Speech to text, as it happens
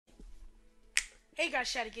Hey guys,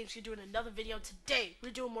 Shady Games here doing another video. Today,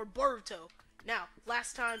 we're doing more Boruto. Now,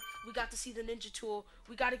 last time, we got to see the ninja tool.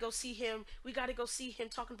 We gotta go see him. We gotta go see him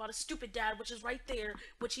talking about his stupid dad, which is right there,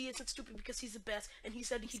 which he isn't stupid because he's the best, and he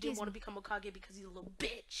said he didn't want to become Hokage because he's a little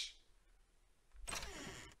bitch.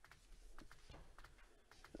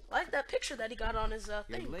 I like that picture that he got on his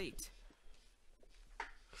thing. You're late.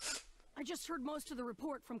 I just heard most of the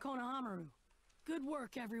report from Konohamaru. Good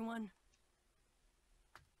work, everyone.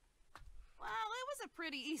 Well, it was a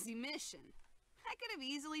pretty easy mission. I could have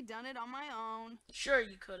easily done it on my own. Sure,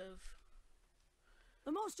 you could have.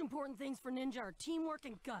 The most important things for ninja are teamwork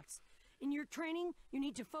and guts. In your training, you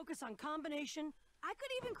need to focus on combination. I could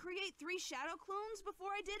even create 3 shadow clones before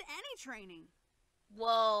I did any training.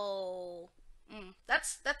 Whoa.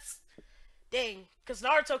 That's dang. Because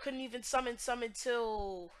Naruto couldn't even summon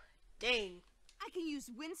till dang. I can use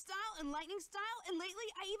wind style and lightning style, and lately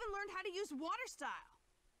I even learned how to use water style.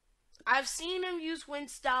 I've seen him use wind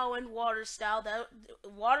style and water style. That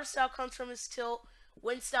water style comes from his tilt.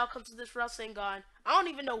 Wind style comes from this Rasengan. I don't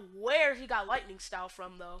even know where he got lightning style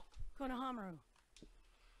from, though. Konohamaru,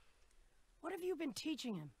 what have you been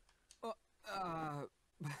teaching him?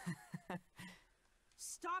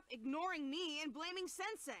 Stop ignoring me and blaming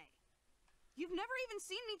Sensei. You've never even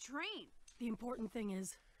seen me train. The important thing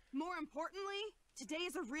is... More importantly, today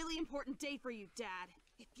is a really important day for you, Dad.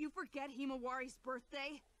 If you forget Himawari's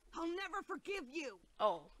birthday, I'll never forgive you!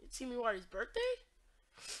 Oh, it's Himawari's birthday?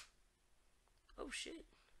 Oh, shit.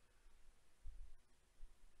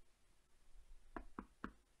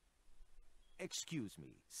 Excuse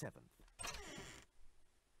me, 7th.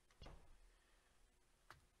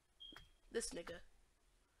 This nigga.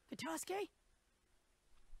 Kataske?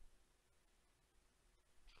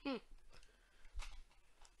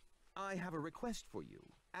 I have a request for you.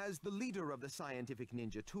 As the leader of the Scientific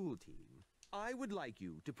Ninja Tool Team, I would like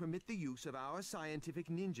you to permit the use of our scientific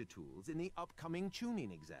ninja tools in the upcoming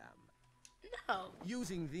Chunin exam. No.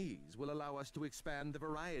 Using these will allow us to expand the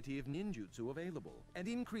variety of ninjutsu available and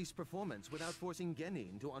increase performance without forcing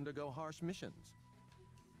Genin to undergo harsh missions.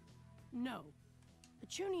 No. The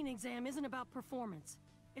Chunin exam isn't about performance.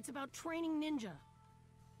 It's about training ninja.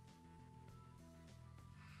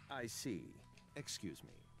 I see. Excuse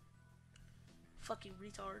me. Fucking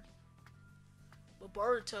retard. But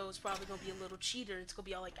Boruto is probably gonna be a little cheater. It's gonna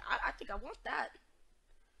be all like, I think I want that.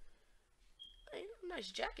 Hey,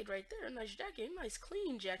 nice jacket right there. Nice jacket. Nice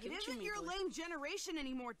clean jacket. It isn't your lame generation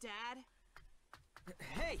anymore, Dad.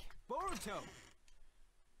 Hey, Boruto!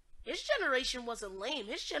 His generation wasn't lame.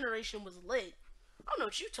 His generation was lit. I don't know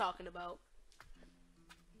what you're talking about.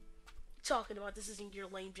 Talking about this isn't your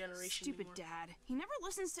lame generation Stupid anymore. Dad. He never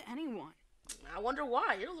listens to anyone. I wonder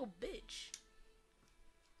why. You're a little bitch.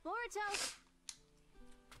 Boruto!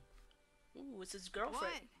 Ooh, it's his girlfriend.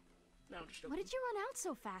 What? No, I'm just What joking. did you run out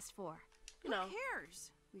so fast for? You know. Who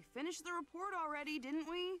cares? We finished the report already, didn't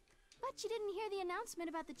we? But you didn't hear the announcement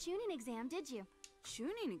about the Chunin exam, did you?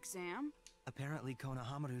 Chunin exam? Apparently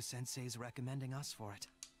Konohamaru Sensei's recommending us for it.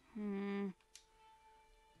 No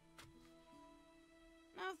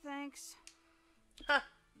thanks. Huh.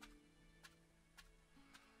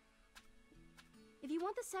 If you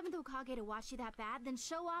want the 7th Hokage to watch you that bad, then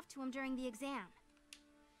show off to him during the exam.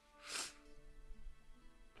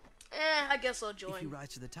 I guess I'll join. If you rise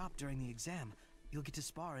to the top during the exam, you'll get to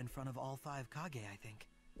spar in front of all 5 Kage, I think.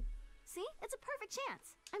 See? It's a perfect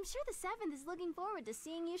chance. I'm sure the 7th is looking forward to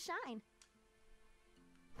seeing you shine.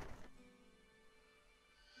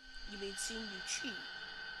 You mean seeing you cheat?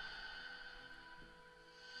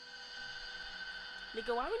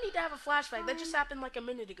 Nigga, why we need to have a flashback? That just happened like a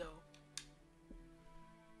minute ago.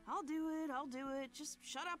 I'll do it. Just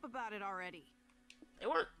shut up about it already. They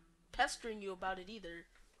weren't pestering you about it either,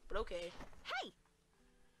 but okay. Hey!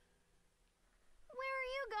 Where are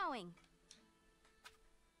you going?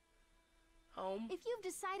 Home. If you've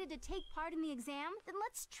decided to take part in the exam, then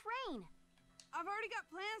let's train. I've already got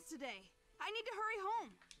plans today. I need to hurry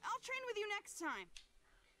home. I'll train with you next time.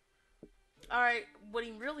 Alright, what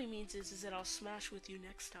he really means is that I'll smash with you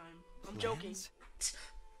next time. I'm joking. Plans?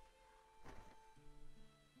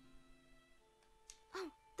 Oh,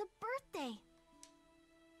 the birthday!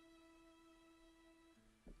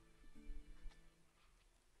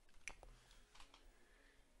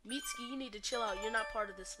 Mitsuki, you need to chill out. You're not part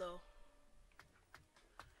of this, though.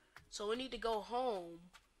 So we need to go home.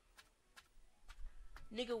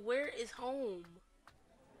 Nigga, where is home?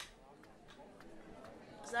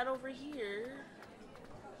 Is that over here?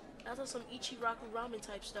 That's some Ichiraku ramen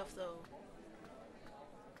type stuff, though.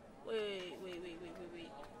 Wait.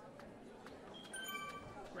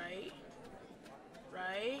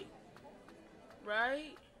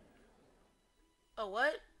 Right? Oh,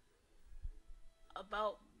 what?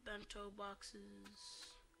 About bento boxes.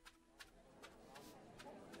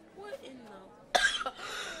 What in the...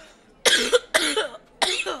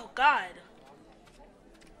 Oh, God.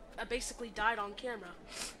 I basically died on camera.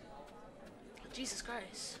 Jesus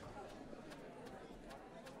Christ.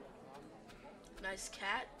 Nice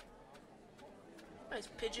cat. Nice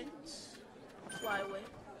pigeons. Fly away.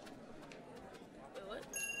 Wait, what?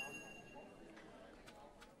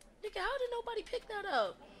 Nigga, how did nobody pick that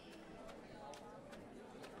up?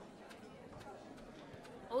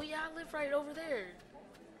 Oh yeah, I live right over there.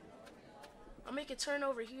 I'll make a turn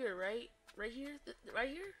over here, right? Right here? Right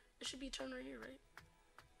here? It should be a turn right here, right?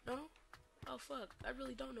 No? Oh fuck, I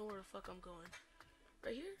really don't know where the fuck I'm going.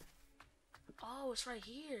 Right here? Oh, it's right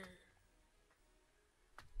here.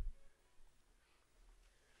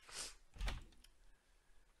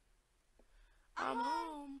 I'm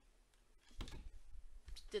home.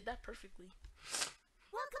 Did that perfectly.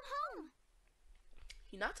 Welcome home.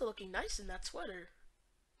 Hinata looking nice in that sweater.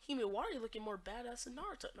 Himawari looking more badass than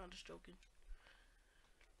Naruto. No, I'm just joking.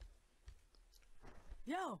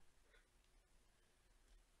 Yo,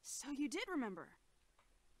 So you did remember.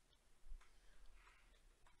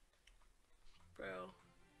 Bro,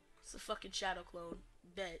 it's a fucking shadow clone.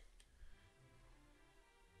 Bet.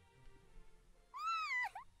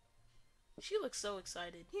 She looks so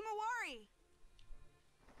excited. Himawari!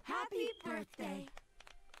 happy birthday.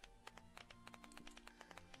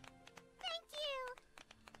 Thank you.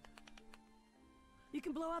 You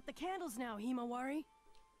can blow out the candles now, Himawari.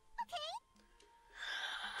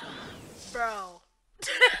 Okay. Bro.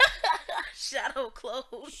 Shadow clone.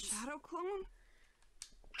 Shadow clone?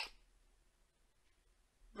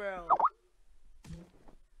 Bro.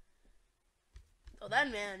 Oh,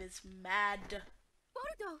 that man is mad.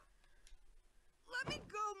 Boruto, Let me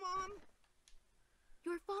go, Mom!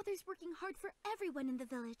 your father's working hard for everyone in the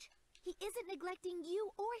village. He isn't neglecting you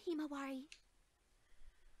or Himawari.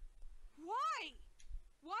 Why?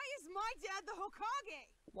 Why is my dad the Hokage?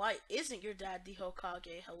 Why isn't your dad the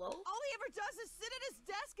Hokage? Hello? All he ever does is sit at his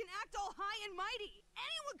desk and act all high and mighty.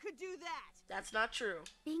 Anyone could do that. That's not true.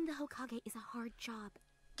 Being the Hokage is a hard job.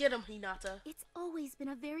 Get him, Hinata. It's always been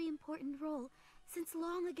a very important role since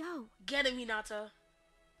long ago. Get him, Hinata.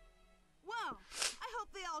 Well, I hope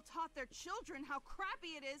they all taught their children how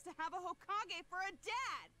crappy it is to have a Hokage for a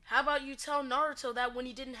dad. How about you tell Naruto that when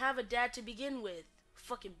he didn't have a dad to begin with?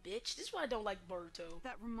 Fucking bitch. This is why I don't like Boruto.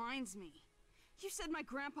 That reminds me. You said my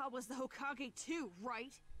grandpa was the Hokage too,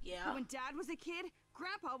 right? Yeah. But when Dad was a kid,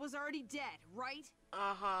 Grandpa was already dead, right?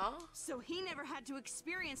 Uh-huh. So he never had to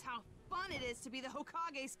experience how fun it is to be the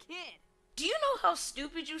Hokage's kid. Do you know how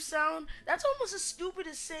stupid you sound? That's almost as stupid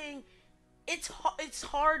as saying it's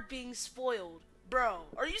hard being spoiled. Bro,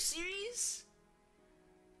 are you serious?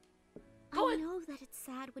 Go I ahead. know that it's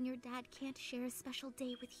sad when your dad can't share a special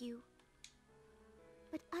day with you.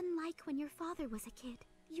 But unlike when your father was a kid,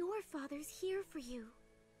 your father's here for you.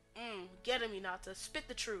 Get him, Hinata. Spit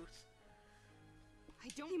the truth. I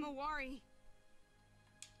don't Himawari.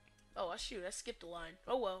 Oh, shoot, I skipped a line.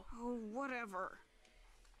 Oh well. Oh, whatever.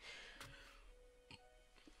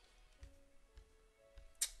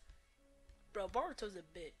 Bro, Boruto's a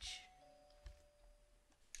bitch.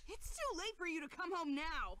 It's too late for you to come home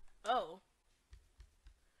now. Oh.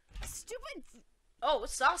 Stupid Oh,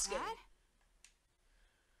 it's Sasuke. Dad?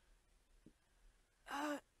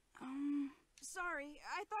 Sorry.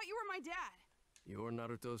 I thought you were my dad. You're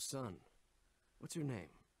Naruto's son. What's your name?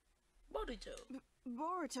 Boruto.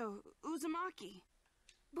 Boruto Uzumaki.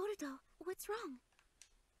 Boruto, what's wrong?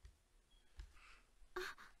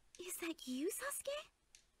 Is that you, Sasuke?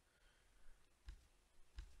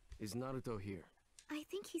 Is Naruto here? I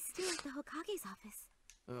think he's still at the Hokage's office.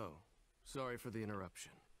 Oh, sorry for the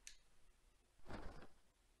interruption.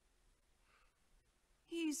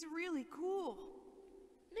 He's really cool.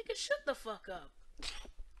 Nigga, shut the fuck up.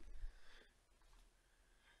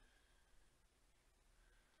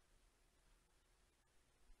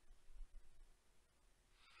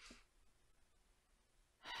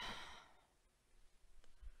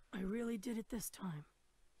 I really did it this time.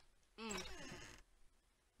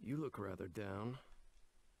 You look rather down.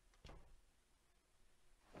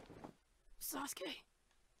 Sasuke,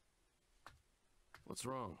 What's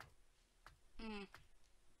wrong?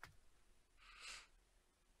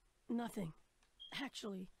 nothing.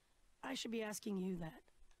 Actually, I should be asking you that.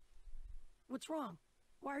 What's wrong?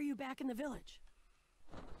 Why are you back in the village?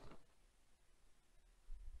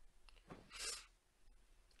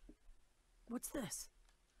 What's this?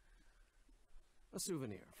 A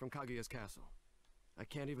souvenir from Kaguya's castle. I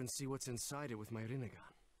can't even see what's inside it with my Rinnegan.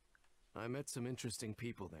 I met some interesting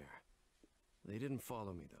people there. They didn't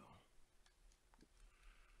follow me,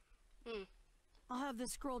 though. I'll have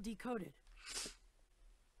this scroll decoded.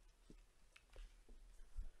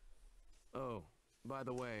 Oh, by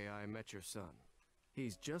the way, I met your son.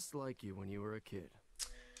 He's just like you when you were a kid.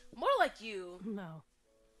 More like you. No.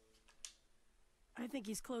 I think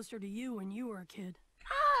he's closer to you when you were a kid.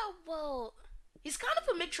 Ah, well, he's kind of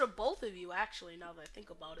a mixture of both of you, actually, now that I think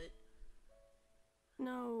about it.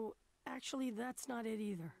 No, actually, that's not it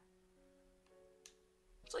either.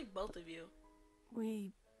 It's like both of you.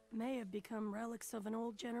 We may have become relics of an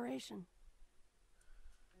old generation.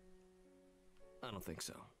 I don't think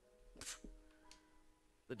so.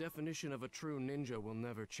 The definition of a true ninja will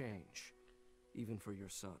never change, even for your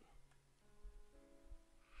son.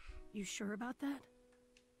 You sure about that?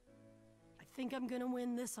 I think I'm gonna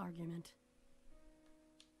win this argument.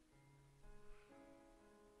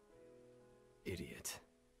 Idiot.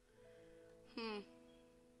 I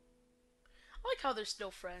like how they're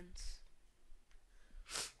still friends.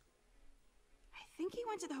 I think he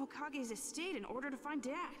went to the Hokage's estate in order to find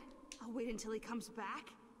Dad. I'll wait until he comes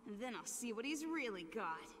back, and then I'll see what he's really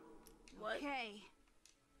got. What? Okay.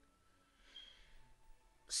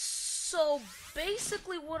 So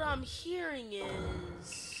basically what I'm hearing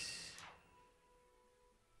is...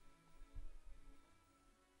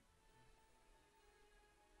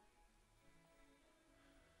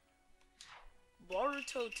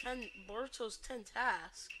 Boruto's 10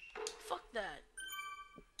 task. Fuck that.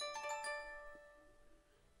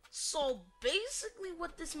 So basically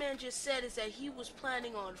what this man just said is that he was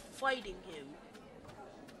planning on fighting him.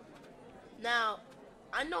 Now,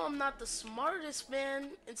 I know I'm not the smartest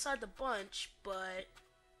man inside the bunch, but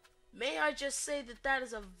may I just say that that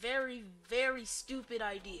is a very, very stupid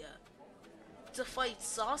idea. To fight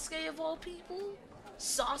Sasuke of all people?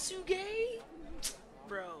 Sasuke?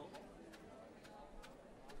 Bro.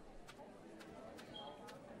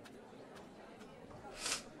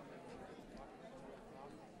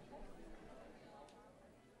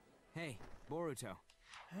 Hey, Boruto.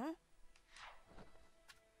 Huh?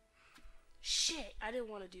 Shit, I didn't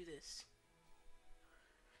want to do this.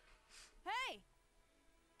 Hey!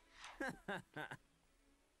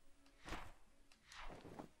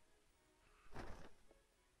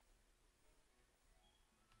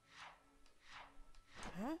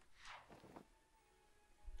 Huh?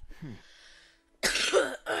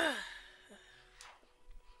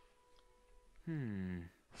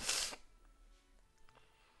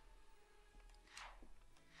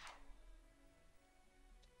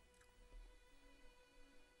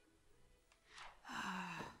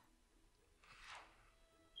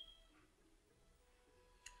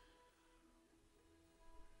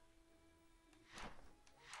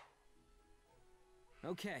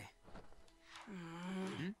 Okay.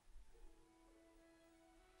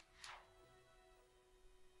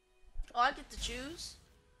 Oh, I get to choose?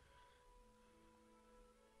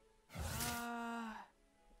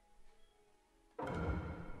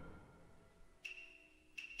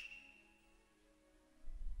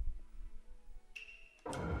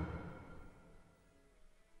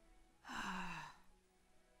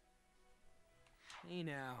 Hey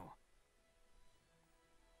now.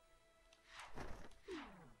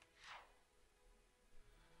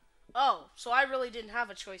 Oh, so I really didn't have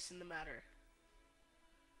a choice in the matter.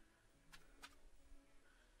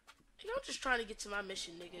 You know, I'm just trying to get to my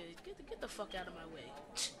mission, nigga. Get the fuck out of my way.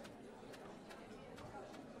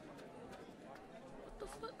 What the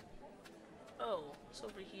fuck? Oh, it's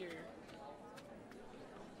over here.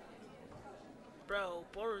 Bro,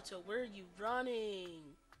 Boruto, where are you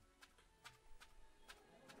running?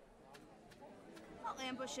 I'll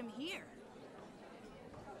ambush him here.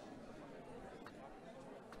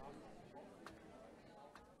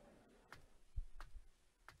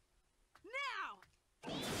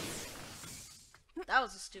 Now! That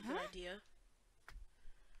was a stupid idea.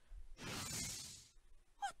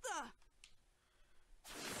 What the?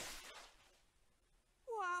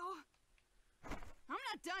 Wow. I'm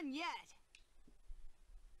not done yet.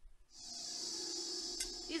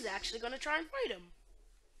 He's actually gonna try and fight him.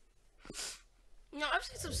 You know, I've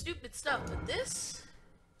seen some stupid stuff, but this...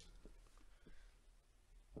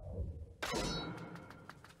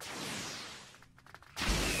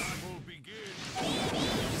 Battle begin.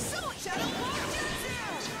 So, Shadow Ball Jutsu!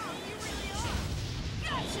 You really are.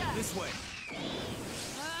 Gotcha! This way.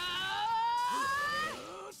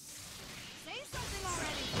 Say something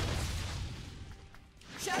already.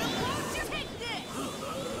 Shadow Ball Jutsu! Take this!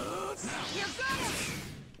 Here goes!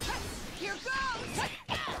 Here goes!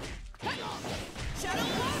 Shadow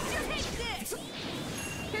Ball Jutsu! Take this!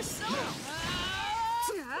 You're so...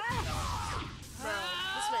 Bro,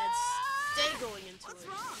 this man's stay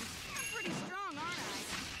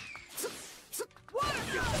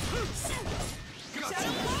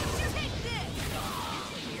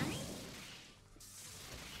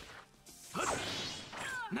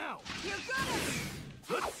Here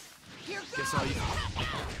goes! Here goes! Guess all you...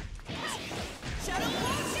 Shadow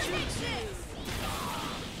Clone, you hit this!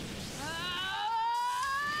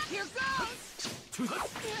 Here goes!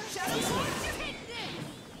 Shadow Clone, you hit this!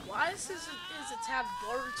 Why is his attack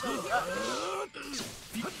Boruto up?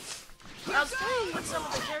 I was playing with some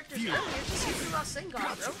of the characters earlier, just using Rasengan,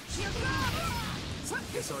 bro. Here goes!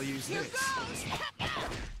 Guess I'll use Here this. goes!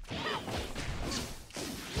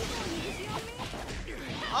 You going easy on me?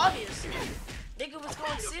 Obviously. Nigga was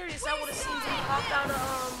going serious, I would have seen him pop out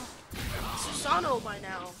of, Susanoo by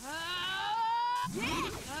now.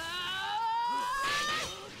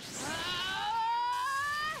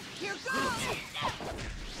 Here goes!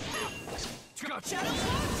 Gotcha. Shadow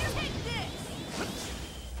Clone, you hit this!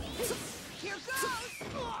 Here goes!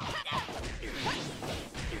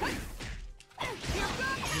 Here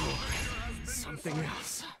goes! Something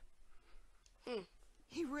else.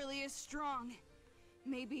 He really is strong.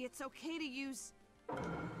 Maybe it's okay to use...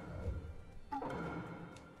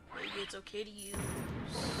 Maybe it's okay to use.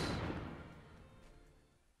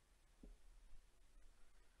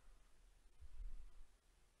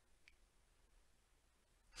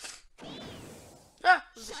 Ah!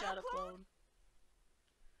 It was a Shadow Clone.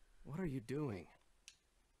 What are you doing?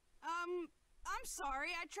 I'm sorry,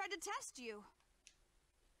 I tried to test you.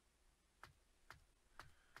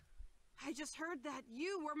 I just heard that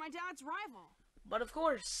you were my dad's rival. But of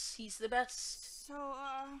course, he's the best. So,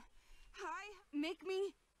 hi, make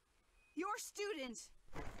me your student.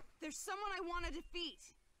 There's someone I want to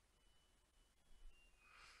defeat.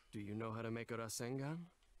 Do you know how to make a Rasengan?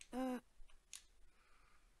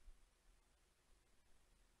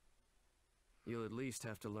 You'll at least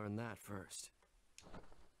have to learn that first.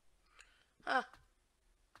 Huh.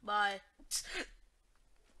 Bye.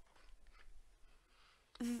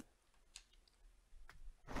 That'll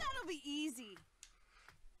be easy.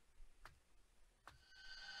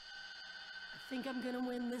 I think I'm gonna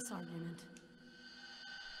win this argument.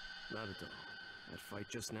 Not at all. That fight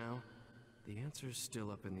just now, the answer's still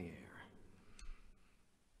up in the air.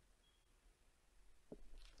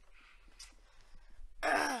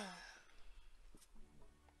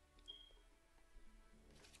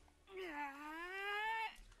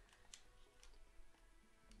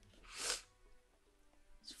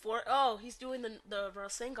 Oh, he's doing the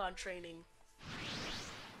Rasengan training.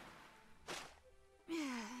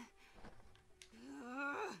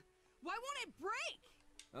 Why won't it break?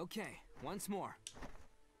 Okay, once more.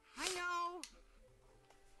 I know.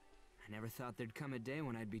 I never thought there'd come a day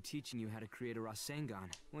when I'd be teaching you how to create a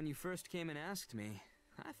Rasengan. When you first came and asked me,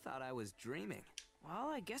 I thought I was dreaming. Well,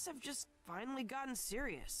 I guess I've just finally gotten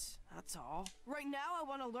serious. That's all. Right now, I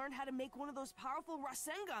want to learn how to make one of those powerful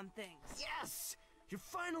Rasengan things. Yes! You're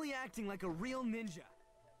finally acting like a real ninja.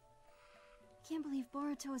 Can't believe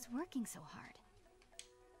Boruto is working so hard.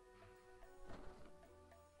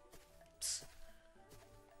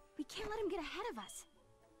 We can't let him get ahead of us.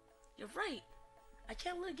 You're right. I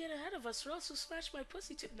can't let him get ahead of us or else he'll smash my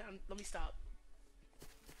pussy too. Now, let me stop.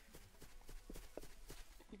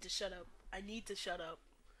 I need to shut up. I need to shut up.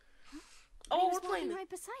 Huh? Oh, He we're was playing walking right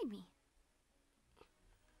beside me.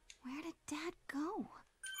 Where did Dad go?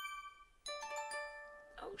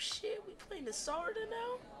 Oh shit, we playing the Sarda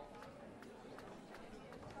now?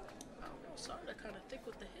 I don't know, Sarda kind of thick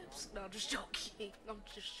with the hips. No, I'm just joking. I'm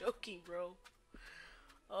just joking, bro.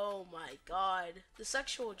 Oh my god. The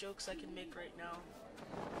sexual jokes I can make right now.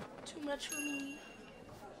 Too much for me.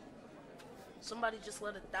 Somebody just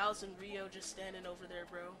let 1,000 Rio just standing over there,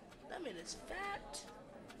 bro. That man is fat.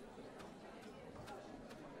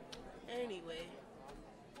 Anyway.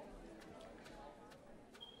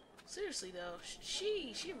 Seriously though,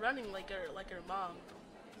 she running like her mom.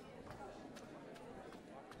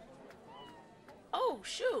 Oh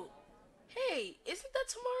shoot! Hey, isn't that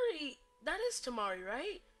Tamari? That is Tamari,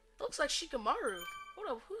 right? Looks like Shikamaru. Hold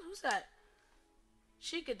up, who's that?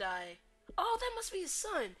 Shikadai. Oh, that must be his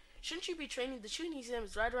son. Shouldn't you be training? The Chunin exam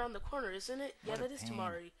is right around the corner, isn't it? Yeah, that is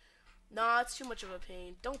Tamari. Nah, it's too much of a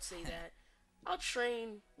pain. Don't say that. I'll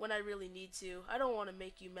train when I really need to. I don't want to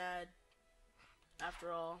make you mad.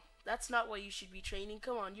 After all, that's not why you should be training.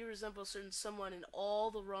 Come on, you resemble certain someone in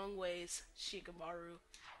all the wrong ways. Shikamaru.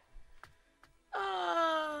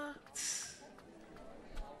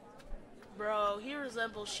 Bro, he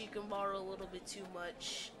resembles Shikamaru a little bit too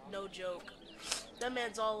much. No joke. That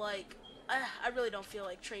man's all like, I really don't feel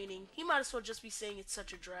like training. He might as well just be saying it's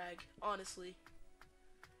such a drag, honestly.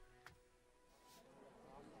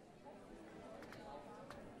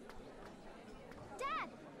 Dad!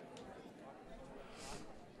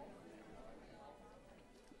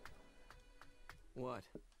 What?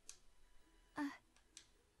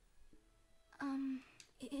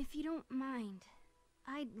 If you don't mind,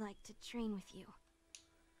 I'd like to train with you.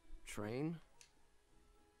 Train?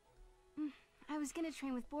 I was gonna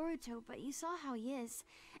train with Boruto, but you saw how he is,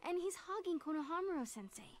 and he's hogging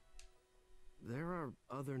Konohamaru-sensei. There are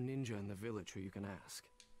other ninja in the village who you can ask.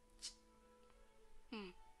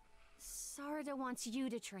 Sarada wants you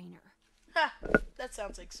to train her. Ha! That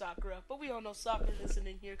sounds like Sakura, but we all know Sakura isn't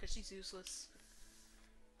in here because she's useless.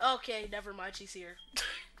 Okay, never mind, she's here.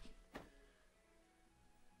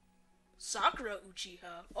 Sakura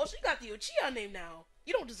Uchiha. Oh, she got the Uchiha name now.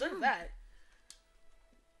 You don't deserve that.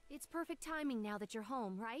 It's perfect timing now that you're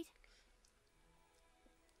home, right?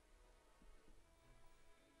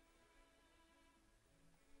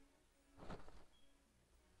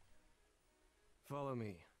 Follow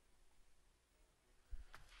me.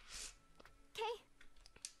 Okay.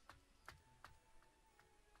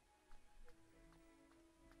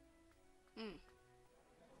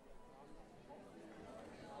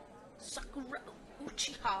 Sakura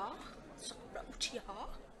Uchiha. Sakura Uchiha.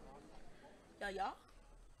 Yeah.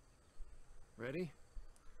 Ready?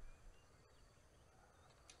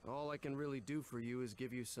 All I can really do for you is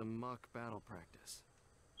give you some mock battle practice.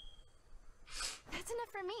 That's enough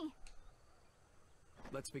for me.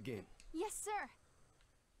 Let's begin. Yes, sir.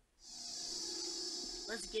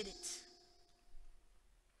 Let's get it.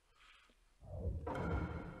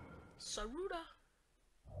 Saruda.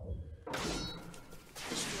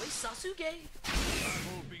 Destroy Sasuke.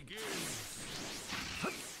 Battle begins.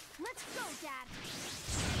 Let's go, Dad.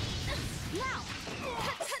 Now.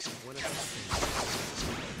 When it happens,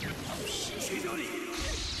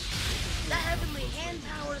 That heavenly hand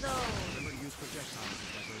power, though. remember to use projectiles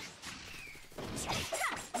if ever. Take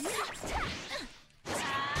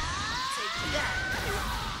that.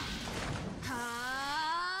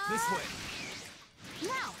 This way.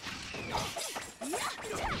 Now.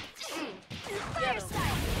 Get him.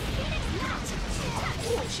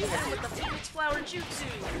 Ooh, she hit him with the Phoenix Flower Jutsu.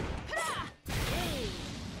 Dang.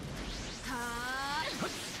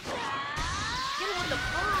 Get him with the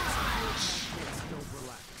punch. Don't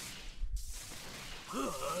relax.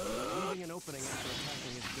 Leaving an opening after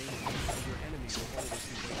attacking is dangerous, and your enemy will always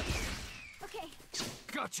be waiting. Okay.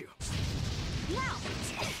 Got you. Now.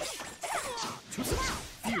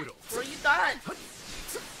 Futile. Where you thought?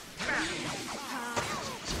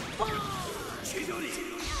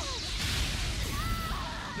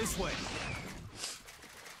 This way.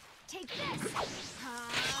 Take this.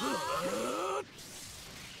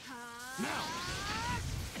 Now.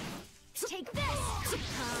 Take this.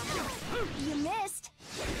 You missed.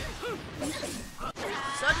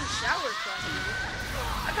 Sudden shower clutch.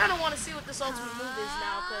 I kind of want to see what this ultimate move is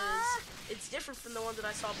now, because it's different from the one that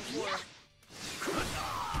I saw before.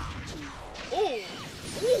 Ooh!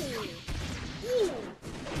 Ooh! Ooh!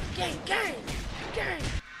 Gang! Gang! Gang!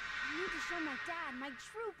 I need to show my dad my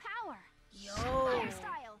true power. Yo! Fire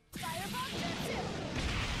style. Fireball jutsu.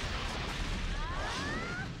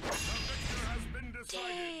 Has been decided.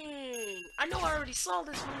 Dang! I know I already saw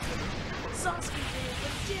this move in Sasuke video,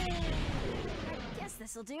 but dang! I guess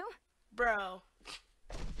this'll do. Bro.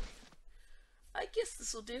 I guess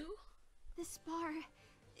this'll do. This spar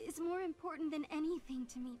is more important than anything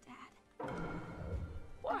to me, Dad.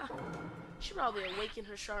 Wow. She probably awakened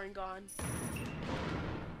her Sharingan.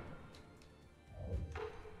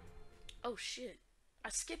 Oh shit. I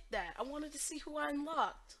skipped that. I wanted to see who I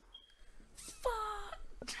unlocked.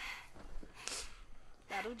 Fuck.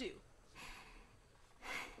 That'll do.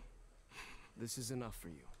 This is enough for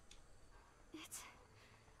you. It's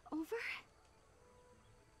over?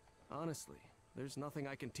 Honestly, there's nothing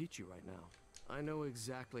I can teach you right now. I know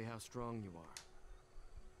exactly how strong you are.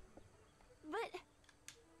 But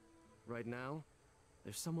Right now,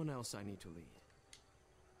 there's someone else I need to lead.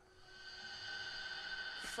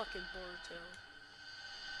 Fucking Boruto.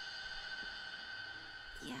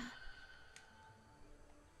 yeah.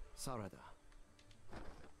 Sarada.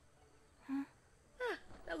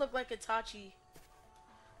 That looked like Itachi.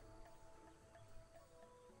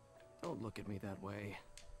 Don't look at me that way.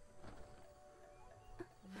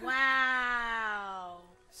 Wow.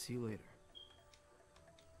 See you later.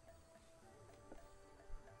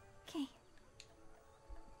 Okay.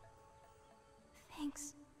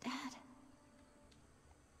 Thanks, Dad.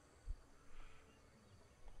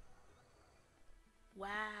 Wow.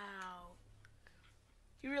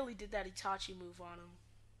 He really did that Itachi move on him.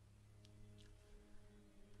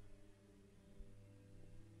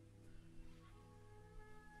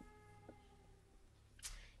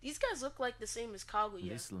 These guys look like the same as Kaguya.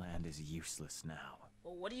 This land is useless now.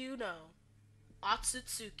 Well, what do you know?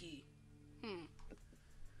 Otsutsuki.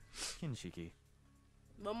 Kinshiki,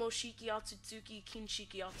 Momoshiki Otsutsuki,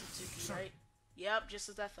 Kinshiki Otsutsuki, right? Yep, just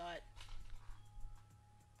as I thought.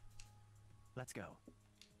 Let's go.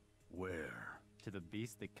 Where? To the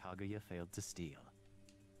beast that Kaguya failed to steal.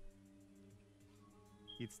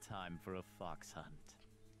 It's time for a fox hunt.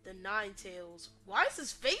 The Nine Tails. Why is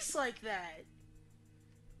his face like that?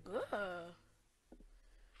 Ugh.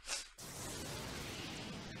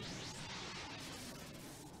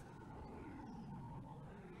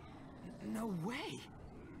 No way!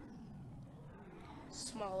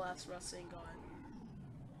 Small ass Rasengan.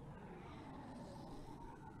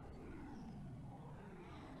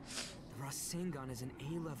 The Rasengan is an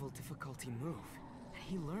A-level difficulty move, and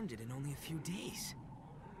he learned it in only a few days.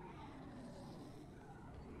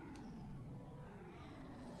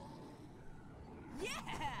 Yeah!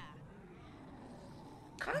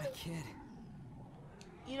 Kind What a of, kid.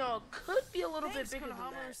 you know, could be a little Thanks, bit bigger than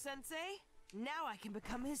Konohamaru that. Sensei. Now I can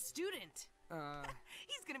become his student.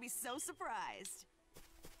 He's gonna be so surprised.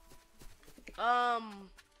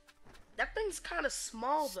 That thing's kind of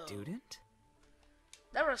small though. Student?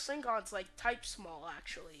 That Rasengan's like type small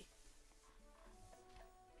actually.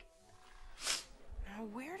 Now,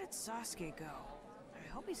 where did Sasuke go? I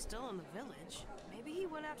hope he's still in the village. Maybe he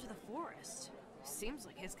went out to the forest. Seems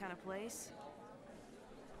like his kind of place.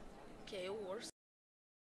 Okay, Wars.